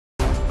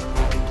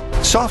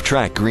Soft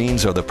track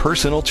greens are the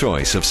personal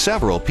choice of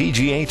several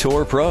PGA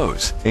Tour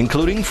pros,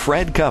 including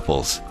Fred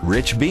Couples,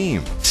 Rich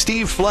Beam,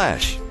 Steve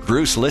Flesh,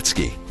 Bruce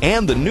Litsky,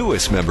 and the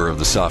newest member of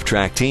the Soft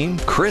Track team,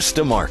 Chris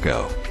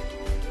DiMarco.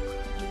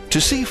 To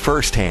see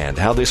firsthand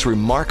how this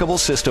remarkable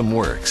system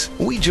works,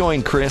 we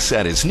join Chris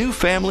at his new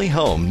family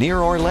home near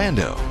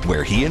Orlando,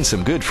 where he and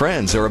some good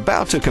friends are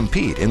about to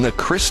compete in the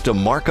Chris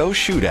DiMarco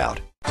Shootout.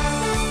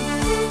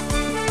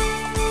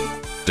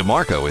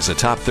 DiMarco is a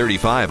top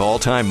 35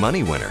 all-time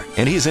money winner,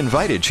 and he's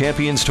invited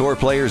Champions Tour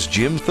players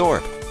Jim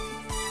Thorpe,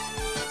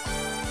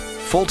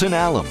 Fulton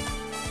Allen,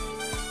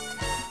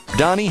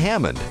 Donnie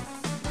Hammond,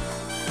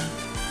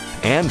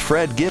 and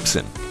Fred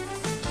Gibson,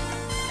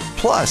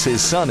 plus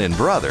his son and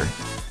brother,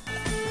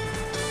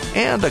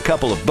 and a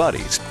couple of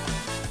buddies,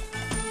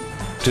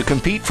 to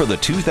compete for the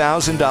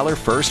 $2,000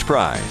 first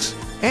prize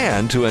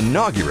and to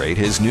inaugurate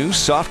his new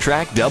Soft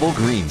Track double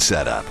green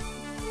setup.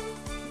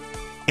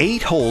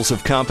 8 holes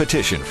of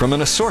competition from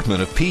an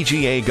assortment of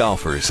PGA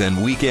golfers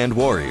and weekend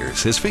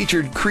warriors has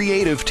featured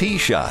creative tee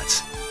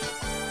shots,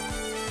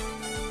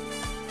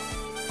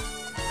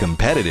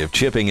 competitive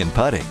chipping and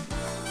putting,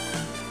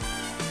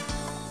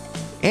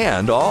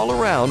 and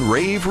all-around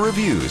rave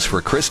reviews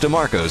for Chris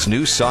DiMarco's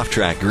new Soft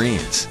Track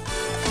greens.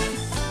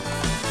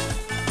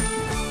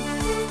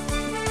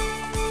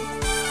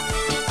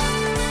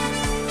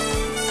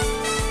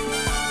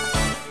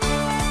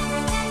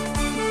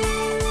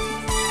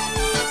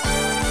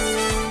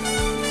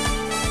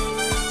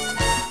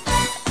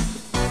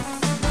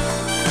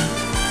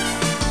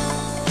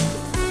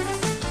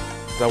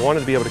 I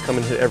wanted to be able to come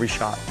and hit every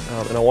shot,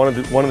 and I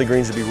wanted one of the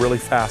greens to be really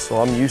fast, so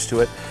I'm used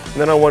to it.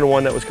 And then I wanted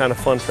one that was kind of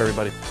fun for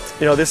everybody.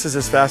 You know, this is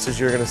as fast as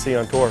you're going to see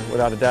on tour,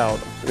 without a doubt.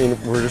 I mean,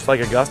 we're just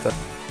like Augusta.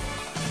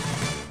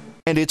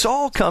 And it's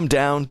all come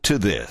down to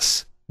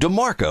this.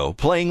 DiMarco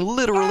playing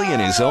literally in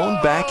his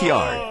own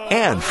backyard,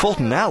 and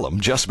Fulton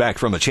Allen, just back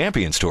from a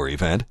Champions Tour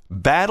event,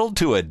 battled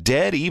to a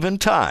dead-even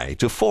tie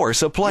to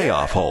force a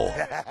playoff hole.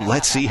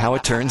 Let's see how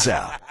it turns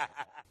out.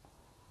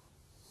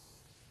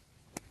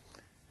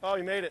 Oh,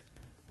 you made it.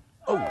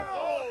 Oh.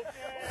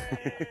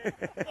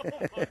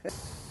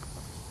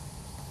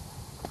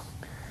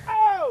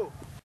 Oh!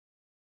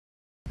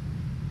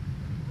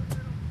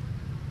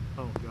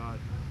 Oh, God.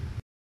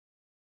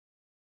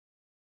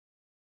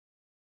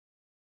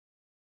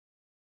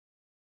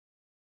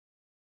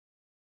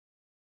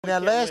 Now,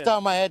 last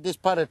time I had this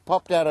putt, it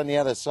popped out on the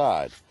other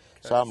side.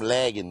 Okay. So I'm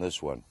lagging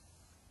this one.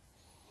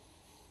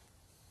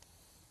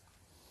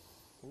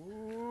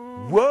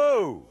 Ooh.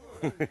 Whoa!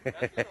 I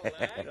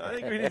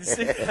think we need to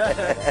see that.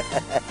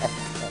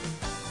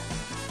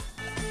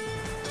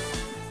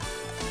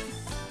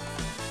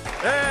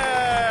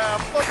 Yeah,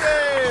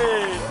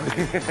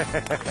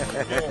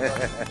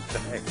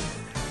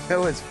 That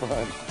was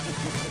fun.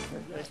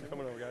 Thanks for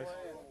coming over, guys.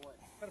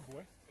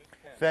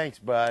 Thanks,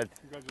 bud.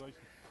 Congratulations.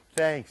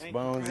 Thanks,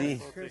 Bonesy.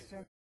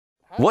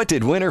 What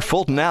did winner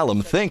Fulton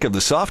Allen think of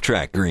the Soft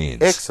Track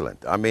greens?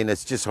 Excellent. I mean,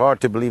 it's just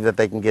hard to believe that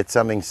they can get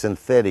something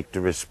synthetic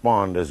to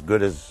respond as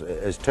good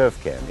as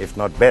turf can, if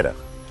not better.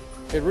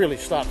 It really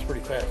stops pretty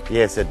fast.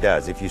 Yes, it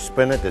does. If you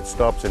spin it, it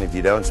stops, and if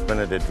you don't spin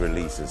it, it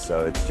releases.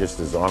 So it's just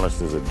as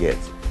honest as it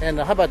gets. And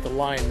how about the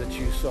line that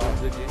you saw?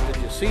 Did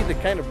you see the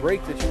kind of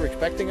break that you were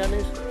expecting on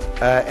these?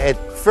 At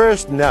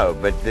first, no,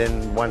 but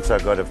then once I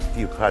got a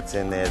few putts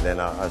in there, then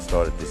I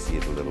started to see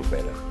it a little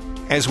better.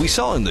 As we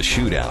saw in the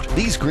shootout,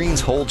 these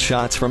greens hold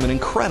shots from an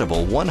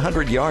incredible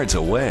 100 yards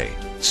away.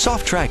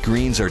 Soft Track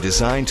greens are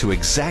designed to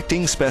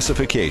exacting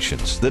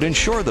specifications that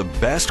ensure the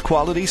best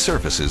quality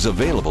surfaces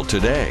available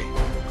today.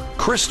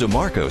 Chris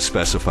DiMarco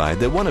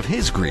specified that one of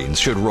his greens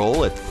should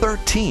roll at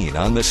 13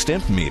 on the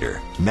stimp meter,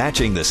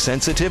 matching the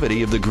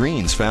sensitivity of the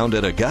greens found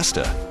at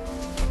Augusta.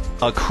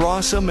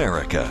 Across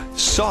America,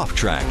 Soft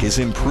Track is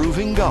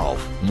improving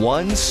golf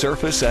one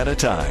surface at a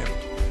time.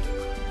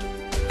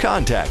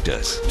 Contact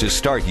us to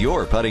start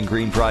your putting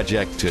green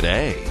project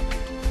today.